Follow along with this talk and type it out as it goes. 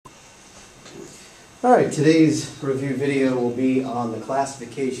Alright, today's review video will be on the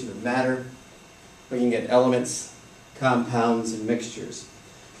classification of matter, looking at elements, compounds, and mixtures.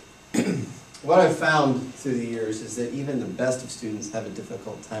 What I've found through the years is that even the best of students have a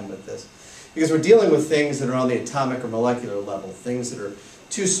difficult time with this, because we're dealing with things that are on the atomic or molecular level, things that are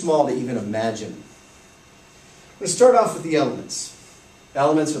too small to even imagine. I'm going to start off with the elements.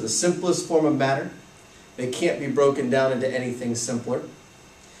 Elements are the simplest form of matter. They can't be broken down into anything simpler.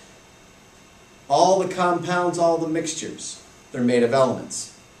 All the compounds, all the mixtures, they're made of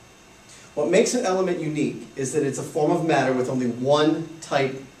elements. What makes an element unique is that it's a form of matter with only one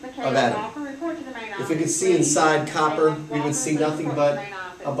type of atom. If we could see inside copper, we would see nothing but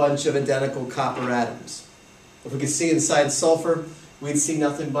a bunch of identical copper atoms. If we could see inside sulfur, we'd see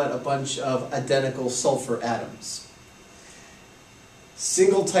nothing but a bunch of identical sulfur atoms.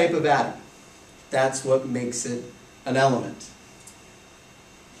 Single type of atom. That's what makes it an element.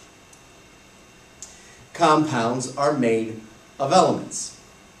 Compounds are made of elements.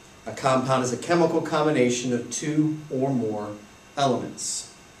 A compound is a chemical combination of two or more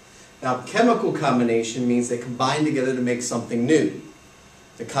elements. Now, chemical combination means they combine together to make something new.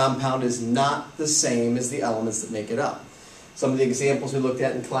 The compound is not the same as the elements that make it up. Some of the examples we looked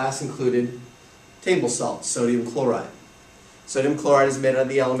at in class included table salt, sodium chloride. Sodium chloride is made out of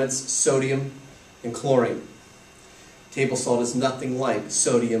the elements sodium and chlorine. Table salt is nothing like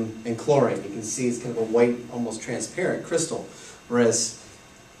sodium and chlorine. You can see it's kind of a white, almost transparent crystal, whereas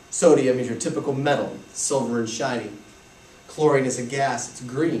sodium is your typical metal, silver and shiny. Chlorine is a gas, it's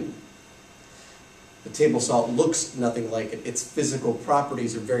green. The table salt looks nothing like it. Its physical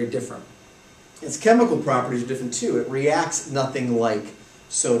properties are very different. Its chemical properties are different too. It reacts nothing like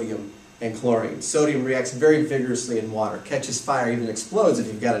sodium and chlorine. Sodium reacts very vigorously in water, catches fire, even explodes if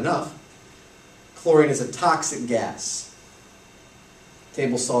you've got enough. Chlorine is a toxic gas.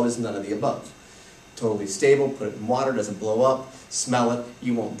 Table salt is none of the above. Totally stable, put it in water, doesn't blow up, smell it,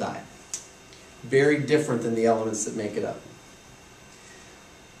 you won't die. Very different than the elements that make it up.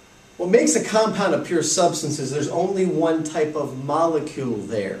 What makes a compound a pure substance is there's only one type of molecule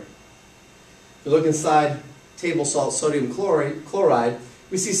there. If you look inside table salt, sodium chloride,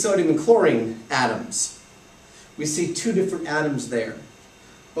 we see sodium and chlorine atoms. We see two different atoms there.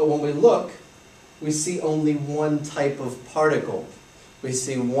 But when we look, we see only one type of particle. We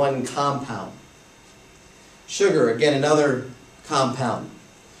see one compound. Sugar, again, another compound.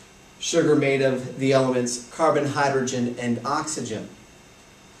 Sugar made of the elements carbon, hydrogen, and oxygen.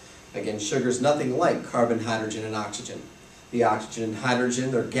 Again, sugar is nothing like carbon, hydrogen, and oxygen. The oxygen and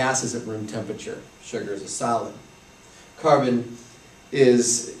hydrogen, they're gases at room temperature. Sugar is a solid. Carbon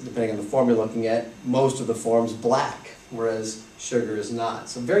is, depending on the form you're looking at, most of the forms black, whereas sugar is not.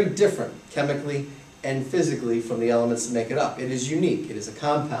 So very different chemically and physically from the elements that make it up. It is unique. It is a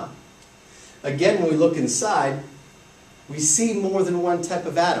compound. Again, when we look inside, we see more than one type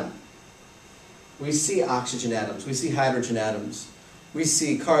of atom. We see oxygen atoms. We see hydrogen atoms. We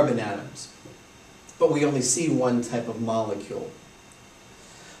see carbon atoms. But we only see one type of molecule.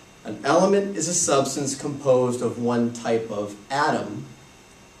 An element is a substance composed of one type of atom.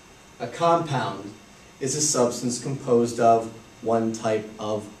 A compound is a substance composed of one type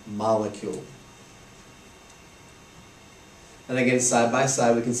of molecule. And again, side by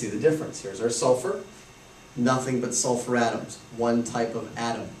side, we can see the difference. Here's our sulfur. Nothing but sulfur atoms. One type of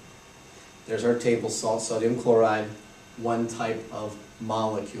atom. There's our table salt, sodium chloride. One type of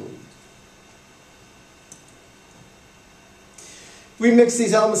molecule. We mix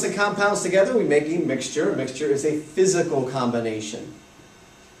these elements and compounds together, we make a mixture. A mixture is a physical combination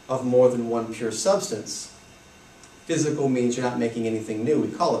of more than one pure substance. Physical means you're not making anything new. We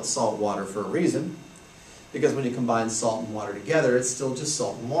call it salt water for a reason, because when you combine salt and water together, it's still just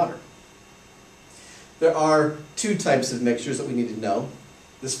salt and water. There are two types of mixtures that we need to know.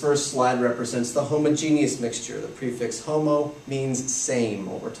 This first slide represents the homogeneous mixture. The prefix homo means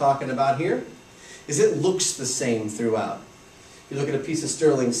same. What we're talking about here is it looks the same throughout. If you look at a piece of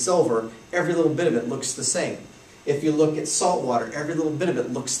sterling silver, every little bit of it looks the same. If you look at salt water, every little bit of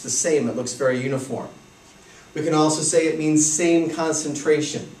it looks the same. It looks very uniform. We can also say it means same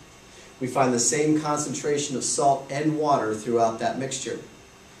concentration. We find the same concentration of salt and water throughout that mixture.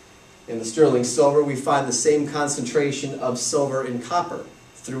 In the sterling silver, we find the same concentration of silver and copper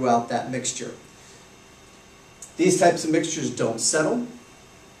throughout that mixture. These types of mixtures don't settle.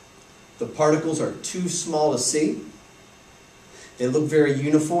 The particles are too small to see. They look very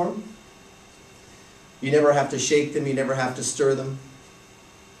uniform. You never have to shake them, you never have to stir them.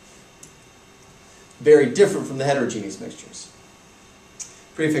 Very different from the heterogeneous mixtures.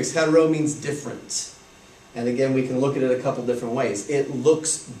 Prefix hetero means different. And again, we can look at it a couple different ways. It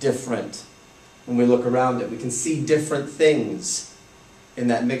looks different. when we look around it. We can see different things in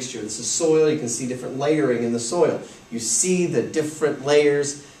that mixture. This is soil. You can see different layering in the soil. You see the different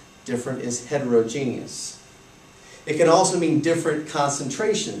layers. Different is heterogeneous. It can also mean different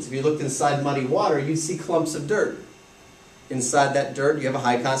concentrations. If you looked inside muddy water, you'd see clumps of dirt. Inside that dirt, you have a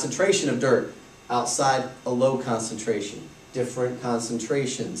high concentration of dirt. Outside, a low concentration. Different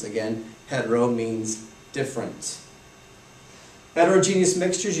concentrations. Again, hetero means different. Heterogeneous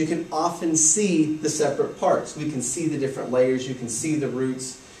mixtures, you can often see the separate parts. We can see the different layers. You can see the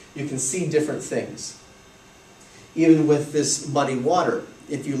roots. You can see different things. Even with this muddy water,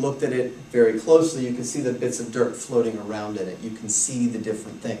 if you looked at it very closely, you can see the bits of dirt floating around in it. You can see the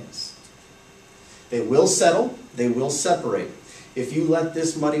different things. They will settle. They will separate. If you let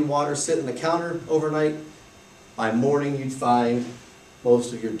this muddy water sit in the counter overnight, by morning you'd find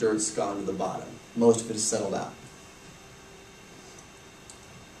most of your dirt's gone to the bottom. Most of it is settled out.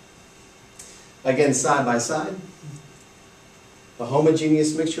 Again, side by side, a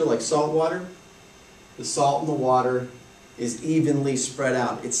homogeneous mixture like salt water, the salt in the water is evenly spread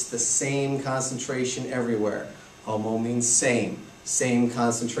out. It's the same concentration everywhere. Homo means same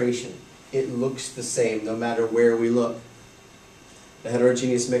concentration. It looks the same no matter where we look. The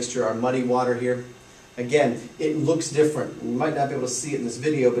heterogeneous mixture, our muddy water here, again, it looks different. You might not be able to see it in this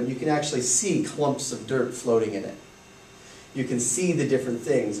video, but you can actually see clumps of dirt floating in it. You can see the different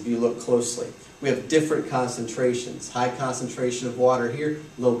things if you look closely. We have different concentrations. High concentration of water here,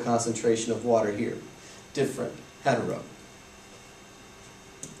 low concentration of water here. Different, hetero.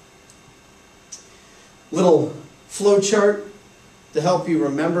 Little flow chart to help you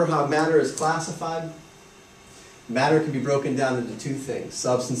remember how matter is classified. Matter can be broken down into two things,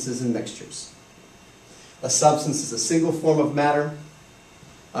 substances and mixtures. A substance is a single form of matter.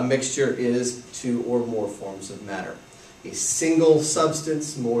 A mixture is two or more forms of matter. A single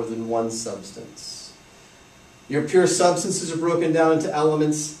substance, more than one substance. Your pure substances are broken down into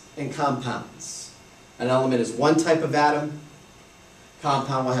elements and compounds. An element is one type of atom.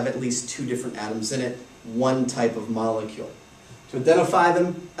 Compound will have at least two different atoms in it, one type of molecule. To identify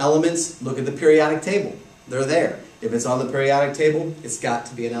them, elements, look at the periodic table. They're there. If it's on the periodic table, it's got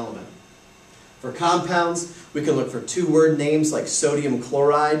to be an element. For compounds, we can look for two-word names like sodium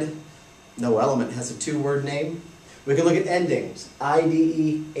chloride. No element has a two-word name. We can look at endings,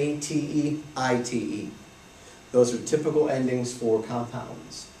 IDE, ATE, ITE. Those are typical endings for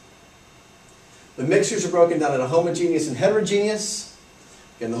compounds. The mixtures are broken down into homogeneous and heterogeneous.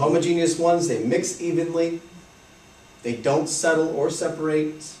 In the homogeneous ones, they mix evenly. They don't settle or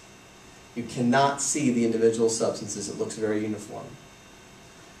separate. You cannot see the individual substances. It looks very uniform.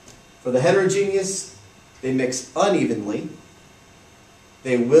 For the heterogeneous, they mix unevenly.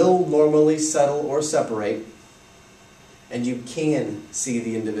 They will normally settle or separate. And you can see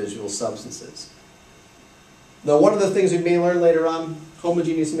the individual substances. Now, one of the things we may learn later on,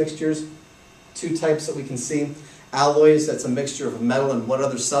 homogeneous mixtures, two types that we can see. Alloys, that's a mixture of a metal and one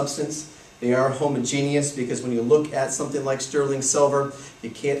other substance. They are homogeneous because when you look at something like sterling silver, you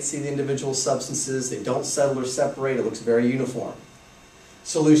can't see the individual substances. They don't settle or separate. It looks very uniform.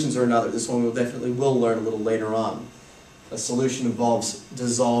 Solutions are another. This one we definitely will learn a little later on. A solution involves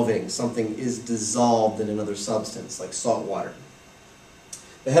dissolving. Something is dissolved in another substance, like salt water.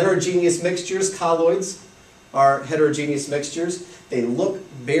 The heterogeneous mixtures, colloids, are heterogeneous mixtures. They look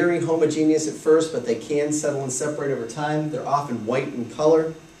very homogeneous at first, but they can settle and separate over time. They're often white in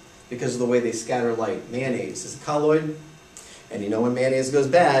color because of the way they scatter light. Mayonnaise is a colloid, and you know when mayonnaise goes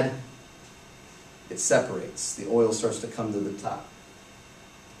bad, it separates. The oil starts to come to the top.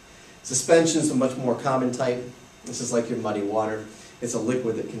 Suspension is a much more common type. This is like your muddy water. It's a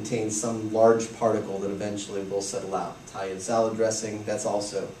liquid that contains some large particle that eventually will settle out. Italian salad dressing, that's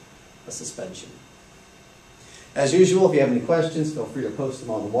also a suspension. As usual, if you have any questions, feel free to post them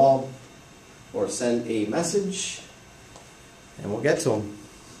on the wall or send a message and we'll get to them.